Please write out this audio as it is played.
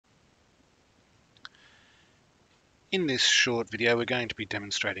In this short video, we're going to be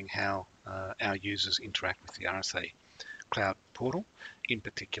demonstrating how our users interact with the RSA Cloud portal, in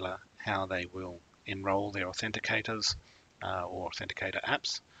particular how they will enroll their authenticators or authenticator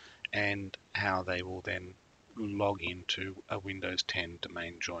apps, and how they will then log into a Windows 10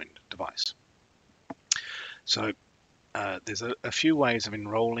 domain joined device. So there's a few ways of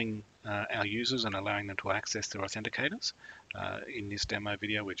enrolling our users and allowing them to access their authenticators. In this demo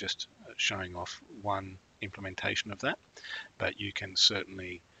video, we're just showing off one implementation of that, but you can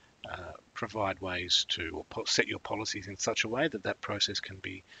certainly provide ways to or set your policies in such a way that that process can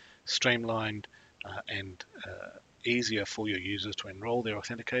be streamlined and easier for your users to enroll their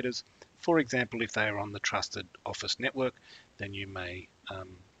authenticators. For example, if they are on the trusted Office network, then you may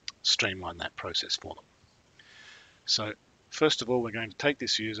streamline that process for them. So first of all, we're going to take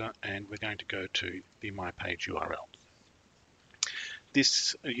this user and we're going to go to the MyPage URL.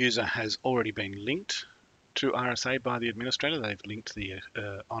 This user has already been linked to RSA by the administrator. They've linked the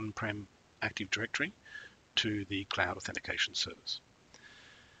on-prem Active Directory to the Cloud Authentication Service.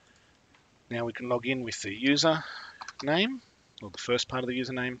 Now we can log in with the user name, or the first part of the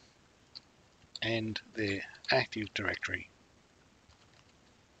username, and their Active Directory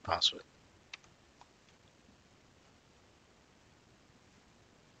password.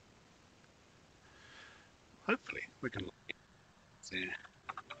 Hopefully we can log in with their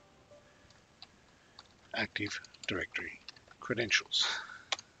Active Directory credentials.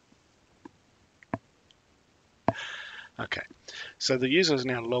 Okay, so the user is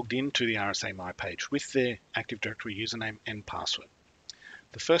now logged into the RSA MyPage with their Active Directory username and password.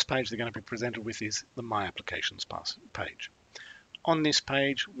 The first page they're going to be presented with is the My Applications page. On this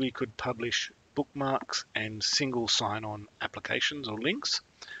page, we could publish bookmarks and single sign-on applications or links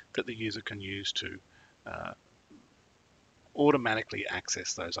that the user can use to automatically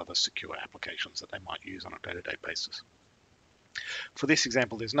access those other secure applications that they might use on a day-to-day basis. For this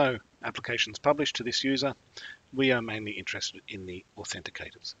example, there's no applications published to this user. We are mainly interested in the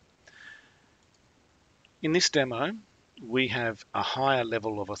authenticators. In this demo, we have a higher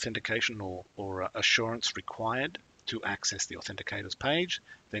level of authentication or assurance required to access the authenticators page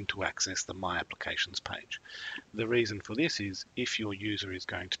than to access the My Applications page. The reason for this is if your user is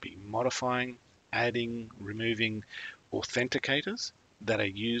going to be modifying, adding, removing authenticators that are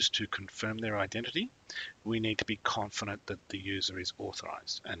used to confirm their identity, we need to be confident that the user is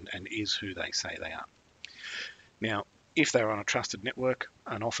authorized and is who they say they are. Now, if they're on a trusted network,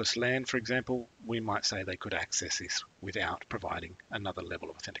 an Office LAN, for example, we might say they could access this without providing another level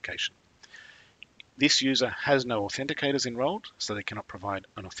of authentication. This user has no authenticators enrolled, so they cannot provide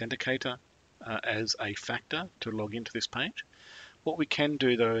an authenticator as a factor to log into this page. What we can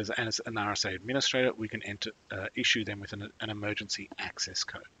do, though, is as an RSA administrator, we can issue them with an emergency access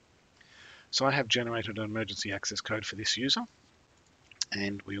code. So I have generated an emergency access code for this user,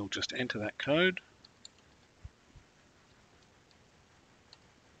 and we'll just enter that code.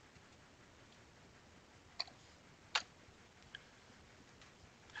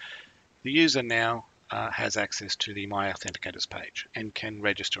 The user now has access to the My Authenticators page and can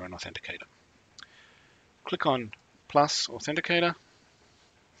register an authenticator. Click on Plus Authenticator,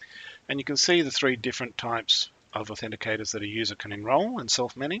 and you can see the three different types of authenticators that a user can enroll and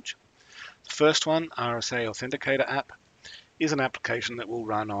self-manage. The first one, RSA Authenticator App, is an application that will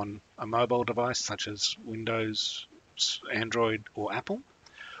run on a mobile device such as Windows, Android, or Apple,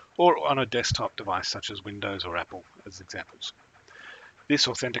 or on a desktop device such as Windows or Apple as examples. This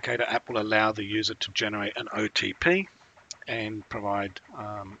authenticator app will allow the user to generate an OTP and provide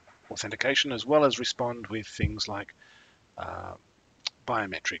authentication, as well as respond with things like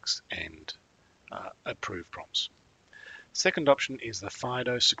biometrics and approve prompts. Second option is the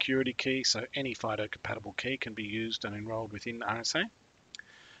FIDO security key, so any FIDO compatible key can be used and enrolled within RSA.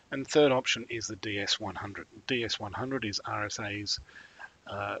 And third option is the DS100. DS100 is RSA's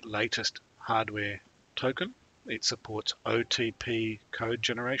latest hardware token. It supports OTP code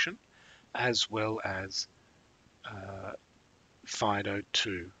generation as well as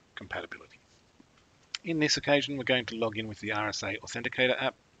FIDO2 compatibility. In this occasion, we're going to log in with the RSA Authenticator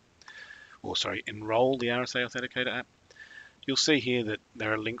app, enroll the RSA Authenticator app. You'll see here that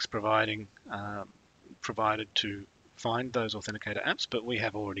there are links provided to find those authenticator apps, but we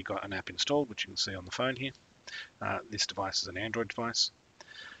have already got an app installed, which you can see on the phone here. This device is an Android device.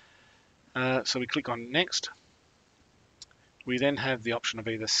 So we click on Next. We then have the option of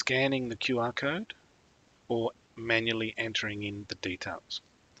either scanning the QR code or manually entering in the details.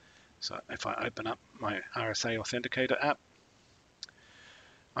 So if I open up my RSA Authenticator app,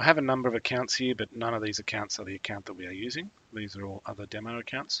 I have a number of accounts here, but none of these accounts are the account that we are using. These are all other demo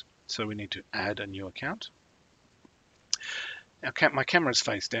accounts. So we need to add a new account. My camera is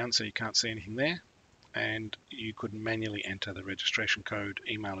face down, so you can't see anything there, and you could manually enter the registration code,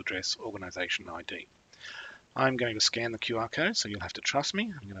 email address, organization ID. I'm going to scan the QR code, so you'll have to trust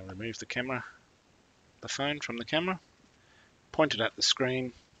me. I'm going to remove the phone from the camera, point it at the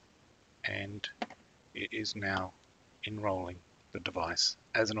screen, and it is now enrolling the device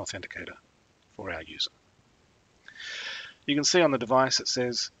as an authenticator for our user. You can see on the device it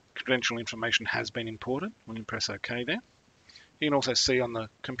says credential information has been imported when you press OK there. You can also see on the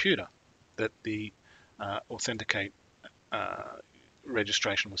computer that the Authenticate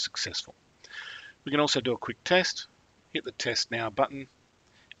registration was successful. We can also do a quick test, hit the Test Now button,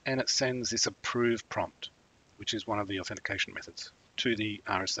 and it sends this approve prompt, which is one of the authentication methods, to the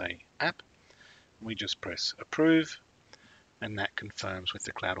RSA app. We just press approve, and that confirms with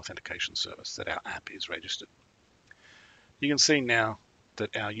the Cloud Authentication Service that our app is registered. You can see now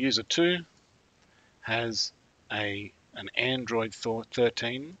that our user 2 has an Android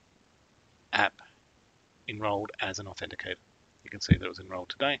 13 app enrolled as an authenticator. You can see that it was enrolled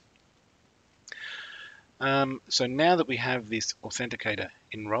today. So now that we have this authenticator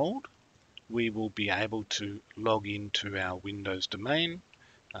enrolled, we will be able to log into our Windows domain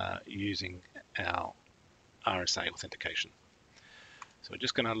using our RSA authentication. So we're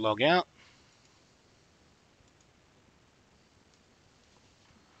just going to log out.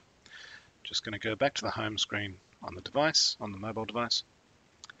 Just going to go back to the home screen on the device, on the mobile device.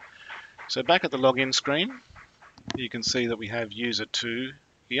 So back at the login screen, you can see that we have user 2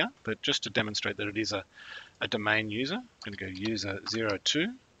 here, but just to demonstrate that it is a domain user, I'm going to go user 02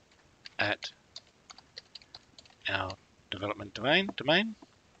 at our development domain.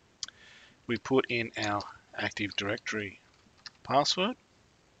 We put in our Active Directory password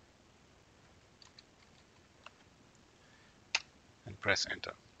and press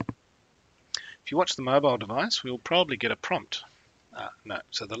enter. If you watch the mobile device, we'll probably get a prompt. No,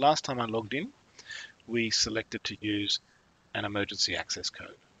 so the last time I logged in, we selected to use an emergency access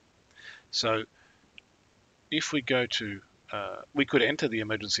code. So if we go to, we could enter the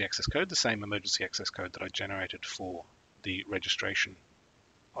emergency access code, the same emergency access code that I generated for the registration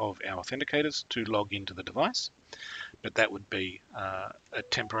of our authenticators to log into the device, but that would be a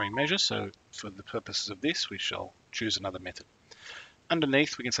temporary measure. So for the purposes of this, we shall choose another method.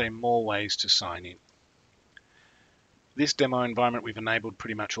 Underneath, we can say more ways to sign in. This demo environment, we've enabled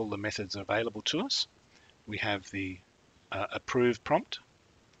pretty much all the methods available to us. We have the approve prompt.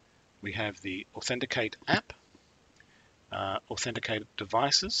 We have the Authenticate app, authenticated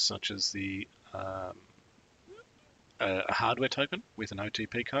devices such as the a hardware token with an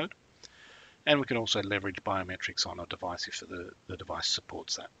OTP code, and we can also leverage biometrics on a device if the device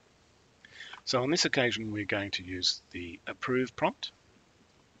supports that. So on this occasion, we're going to use the approve prompt.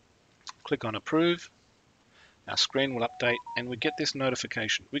 Click on approve. Our screen will update and we get this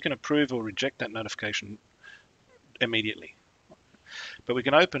notification. We can approve or reject that notification immediately. But we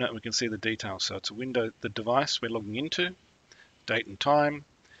can open it and we can see the details. So it's a window, the device we're logging into, date and time,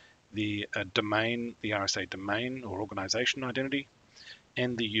 the domain, the RSA domain or organization identity,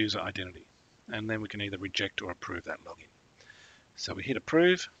 and the user identity. And then we can either reject or approve that login. So we hit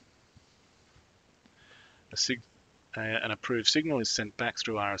approve. An approved signal is sent back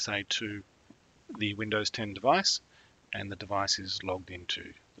through RSA to the Windows 10 device, and the device is logged into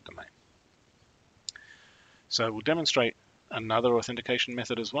the domain. So we'll demonstrate another authentication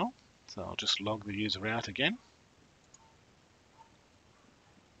method as well. So I'll just log the user out again.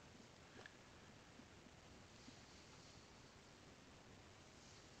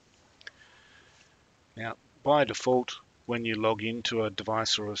 Now, by default, when you log into a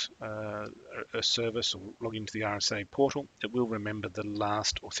device or a service or log into the RSA portal, it will remember the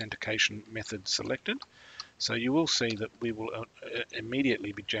last authentication method selected. So you will see that we will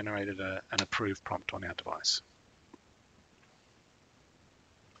immediately be generated an approve prompt on our device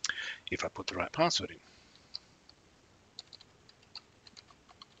if I put the right password in.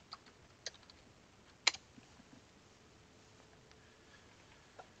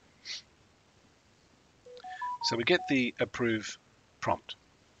 So we get the approve prompt,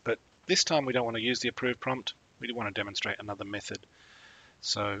 but this time we don't want to use the approve prompt. We want to demonstrate another method.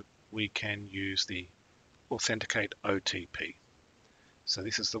 So we can use the Authenticate OTP. So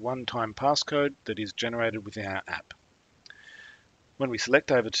this is the one-time passcode that is generated within our app. When we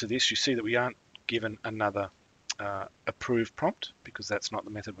select over to this, you see that we aren't given another approve prompt because that's not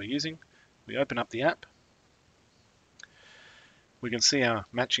the method we're using. We open up the app. We can see our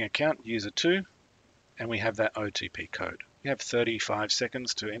matching account, user 2, and we have that OTP code. We have 35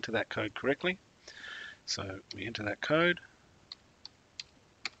 seconds to enter that code correctly. So we enter that code,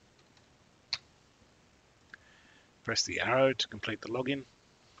 Press the arrow to complete the login,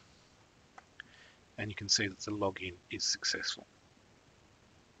 and you can see that the login is successful.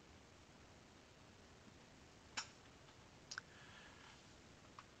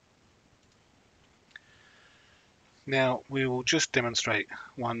 Now we will just demonstrate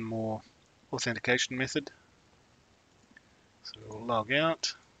one more authentication method. So we'll log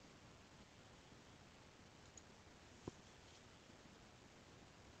out.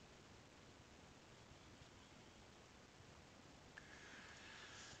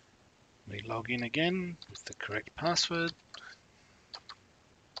 We log in again with the correct password.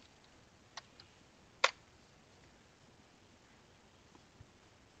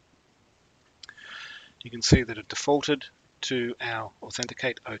 You can see that it defaulted to our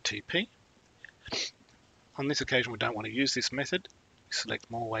Authenticate OTP. On this occasion, we don't want to use this method. We select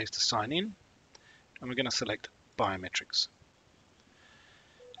more ways to sign in, and we're going to select biometrics.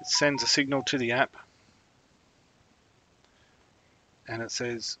 It sends a signal to the app, and it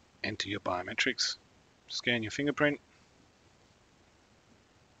says enter your biometrics, scan your fingerprint,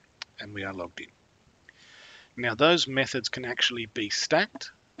 and we are logged in. Now those methods can actually be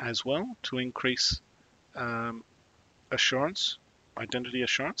stacked as well to increase assurance, identity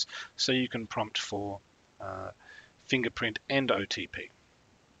assurance, so you can prompt for fingerprint and OTP.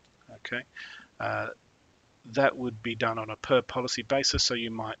 Okay, that would be done on a per policy basis, so you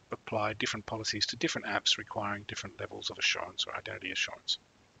might apply different policies to different apps requiring different levels of assurance or identity assurance.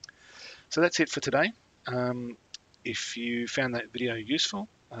 So that's it for today. If you found that video useful,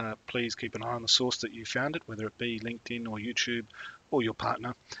 please keep an eye on the source that you found it, whether it be LinkedIn or YouTube or your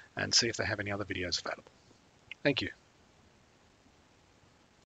partner, and see if they have any other videos available. Thank you.